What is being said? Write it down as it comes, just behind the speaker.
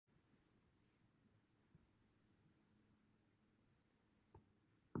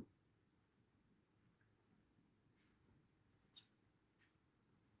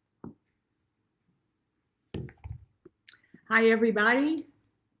Hi, everybody.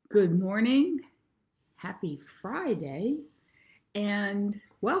 Good morning. Happy Friday. And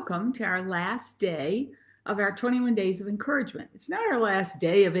welcome to our last day of our 21 days of encouragement. It's not our last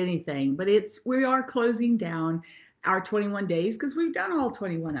day of anything, but we are closing down our 21 days because we've done all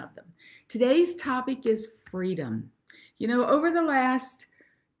 21 of them. Today's topic is freedom. Over the last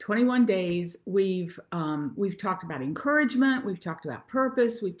 21 days, we've talked about encouragement, we've talked about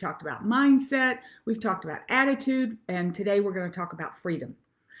purpose, we've talked about mindset, we've talked about attitude, and today we're going to talk about freedom.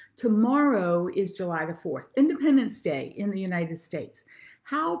 Tomorrow is July the 4th, Independence Day in the United States.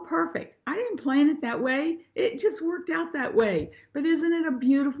 How perfect. I didn't plan it that way. It just worked out that way. But isn't it a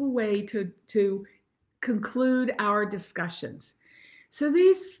beautiful way to conclude our discussions? So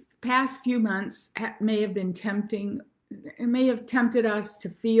these past few months may have been tempting. It may have tempted us to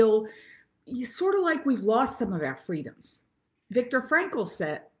feel sort of like we've lost some of our freedoms. Viktor Frankl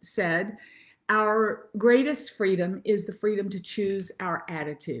said, our greatest freedom is the freedom to choose our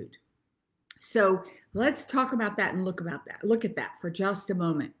attitude. So let's talk about that and look at that for just a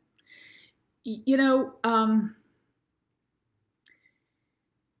moment.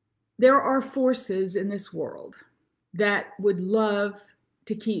 There are forces in this world that would love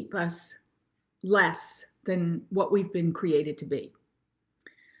to keep us less than what we've been created to be.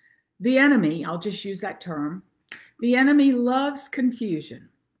 The enemy, I'll just use that term, the enemy loves confusion,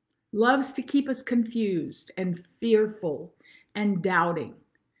 loves to keep us confused and fearful and doubting.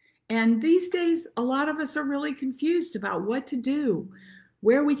 And these days, a lot of us are really confused about what to do,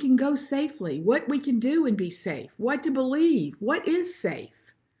 where we can go safely, what we can do and be safe, what to believe, what is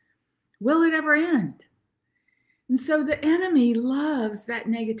safe. Will it ever end? And so the enemy loves that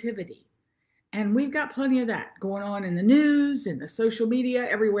negativity. And we've got plenty of that going on in the news, in the social media,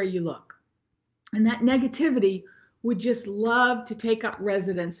 everywhere you look. And that negativity would just love to take up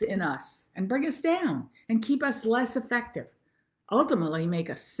residence in us and bring us down and keep us less effective, ultimately make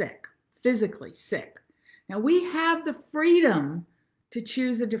us sick, physically sick. Now we have the freedom to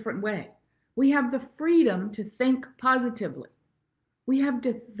choose a different way. We have the freedom to think positively. We have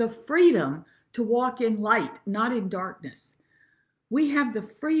the freedom to walk in light, not in darkness. We have the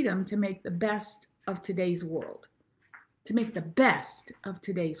freedom to make the best of today's world, to make the best of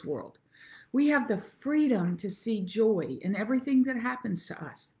today's world. We have the freedom to see joy in everything that happens to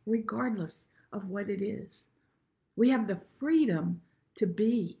us, regardless of what it is. We have the freedom to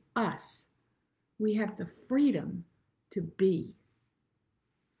be us. We have the freedom to be.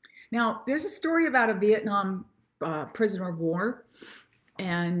 Now, there's a story about a Vietnam prisoner of war,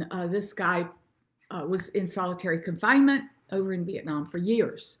 and this guy was in solitary confinement over in Vietnam for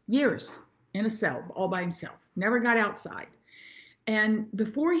years in a cell all by himself, never got outside. And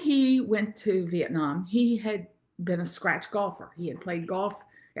before he went to Vietnam, he had been a scratch golfer. He had played golf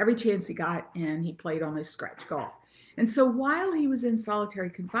every chance he got, and he played almost scratch golf. And so while he was in solitary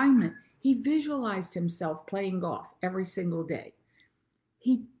confinement, he visualized himself playing golf every single day.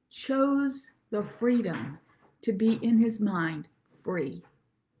 He chose the freedom to be in his mind free.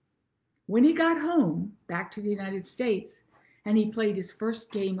 When he got home, back to the United States, and he played his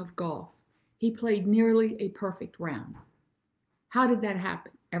first game of golf, he played nearly a perfect round. How did that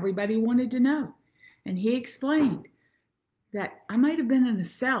happen? Everybody wanted to know. And he explained that I might have been in a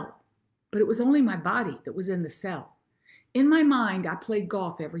cell, but it was only my body that was in the cell. In my mind, I played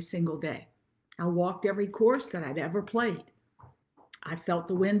golf every single day. I walked every course that I'd ever played. I felt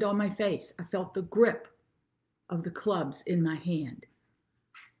the wind on my face. I felt the grip of the clubs in my hand.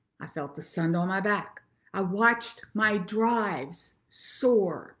 I felt the sun on my back. I watched my drives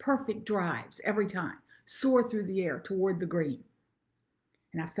soar, perfect drives every time, soar through the air toward the green.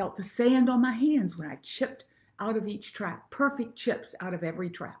 And I felt the sand on my hands when I chipped out of each trap, perfect chips out of every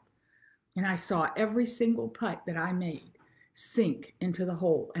trap. And I saw every single putt that I made sink into the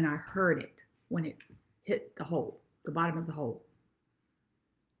hole, and I heard it when it hit the hole, the bottom of the hole.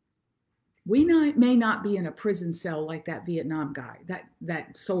 We may not be in a prison cell like that Vietnam guy,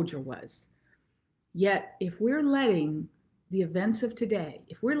 that soldier was. Yet, if we're letting the events of today,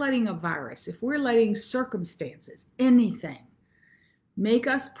 if we're letting a virus, if we're letting circumstances, anything, make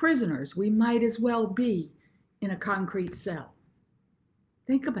us prisoners, we might as well be in a concrete cell.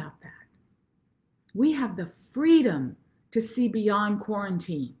 Think about that. We have the freedom to see beyond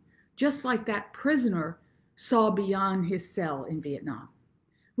quarantine, just like that prisoner saw beyond his cell in Vietnam.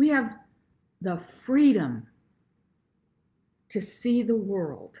 We have the freedom to see the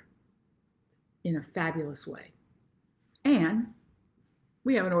world in a fabulous way. And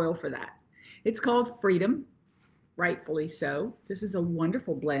we have an oil for that. It's called Freedom, rightfully so. This is a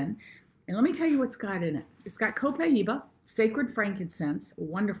wonderful blend. And let me tell you what's got in it. It's got copaiba, sacred frankincense, a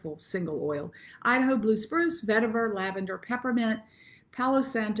wonderful single oil, Idaho blue spruce, vetiver, lavender, peppermint, palo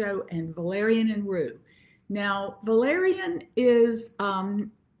santo, and valerian and rue. Now, valerian is,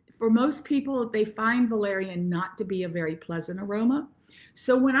 for most people, they find valerian not to be a very pleasant aroma.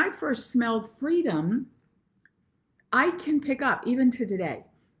 So when I first smelled Freedom, I can pick up, even to today,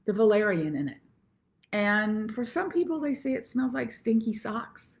 the valerian in it. And for some people, they say it smells like stinky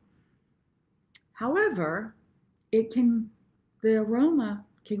socks. However, the aroma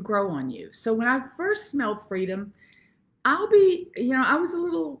can grow on you. So when I first smelled Freedom, I was a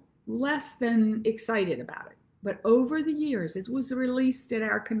little less than excited about it. But over the years, it was released at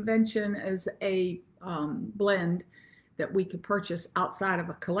our convention as a blend that we could purchase outside of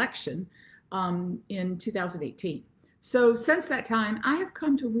a collection in 2018. So since that time, I have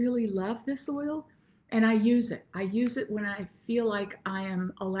come to really love this oil, and I use it. I use it when I feel like I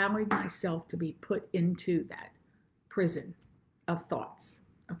am allowing myself to be put into that prison of thoughts,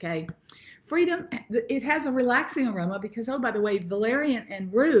 okay? Freedom, it has a relaxing aroma because, oh, by the way, valerian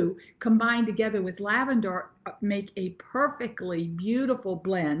and rue combined together with lavender make a perfectly beautiful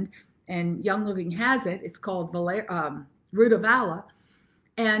blend, and Young Living has it. It's called Rutavala,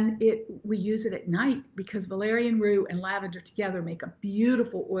 and we use it at night because valerian, rue, and lavender together make a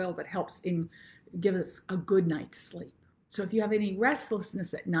beautiful oil that helps give us a good night's sleep. So if you have any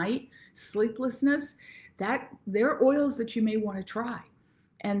restlessness at night, sleeplessness, they're oils that you may want to try.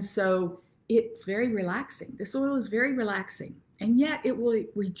 And so it's very relaxing. This oil is very relaxing, and yet it will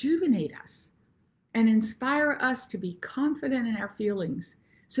rejuvenate us and inspire us to be confident in our feelings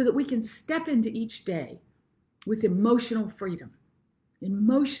so that we can step into each day with emotional freedom.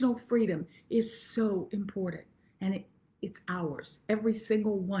 Emotional freedom is so important, and it's ours, every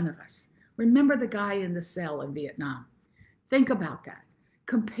single one of us. Remember the guy in the cell in Vietnam. Think about that.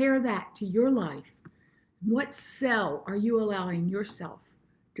 Compare that to your life. What cell are you allowing yourself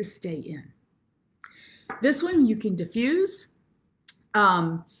to stay in? This one you can diffuse,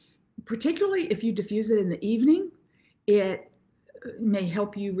 particularly if you diffuse it in the evening. It may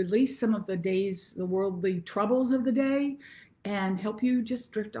help you release some of the worldly troubles of the day, and help you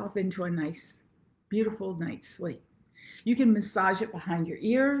just drift off into a nice, beautiful night's sleep. You can massage it behind your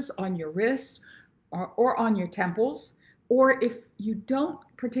ears, on your wrist, or on your temples. Or if you don't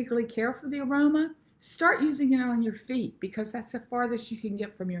particularly care for the aroma, start using it on your feet, because that's the farthest you can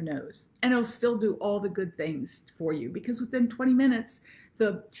get from your nose. And it'll still do all the good things for you, because within 20 minutes,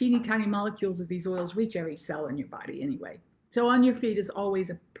 the teeny tiny molecules of these oils reach every cell in your body anyway. So on your feet is always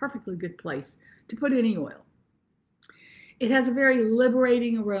a perfectly good place to put any oil. It has a very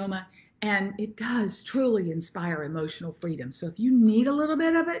liberating aroma, and it does truly inspire emotional freedom. So if you need a little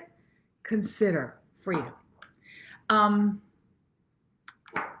bit of it, consider Freedom. You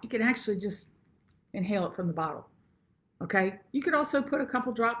can actually just inhale it from the bottle, okay? You could also put a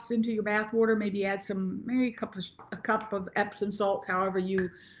couple drops into your bath water, maybe add maybe a cup of Epsom salt,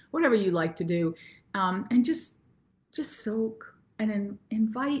 whatever you like to do, and just soak and then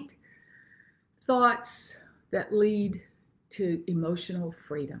invite thoughts that lead to emotional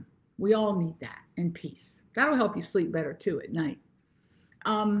freedom. We all need that, and peace. That'll help you sleep better too at night.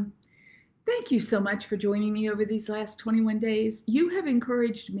 Thank you so much for joining me over these last 21 days. You have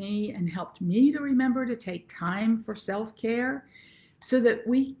encouraged me and helped me to remember to take time for self-care so that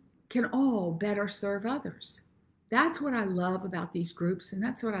we can all better serve others. That's what I love about these groups, and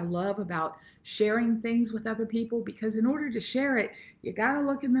that's what I love about sharing things with other people, because in order to share it, you got to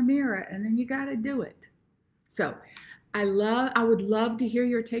look in the mirror and then you got to do it. So I would love to hear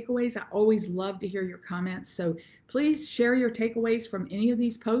your takeaways. I always love to hear your comments. So please share your takeaways from any of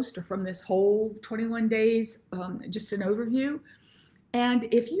these posts or from this whole 21 days, just an overview. And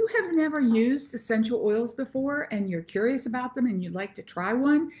if you have never used essential oils before and you're curious about them and you'd like to try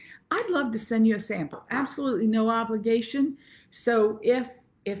one, I'd love to send you a sample. Absolutely no obligation. So if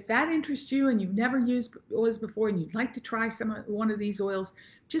that interests you and you've never used oils before and you'd like to try one of these oils,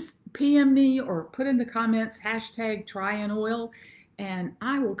 just PM me or put in the comments, #TryAnOil, and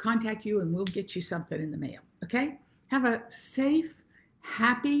I will contact you and we'll get you something in the mail, okay? Have a safe,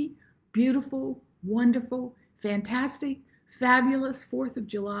 happy, beautiful, wonderful, fantastic, fabulous 4th of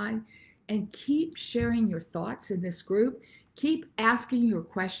July, and keep sharing your thoughts in this group. Keep asking your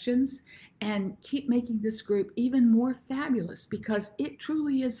questions and keep making this group even more fabulous, because it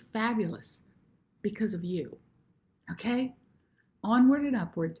truly is fabulous because of you, okay? Onward and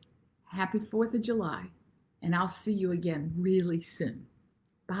upward. Happy 4th of July, and I'll see you again really soon.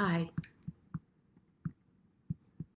 Bye.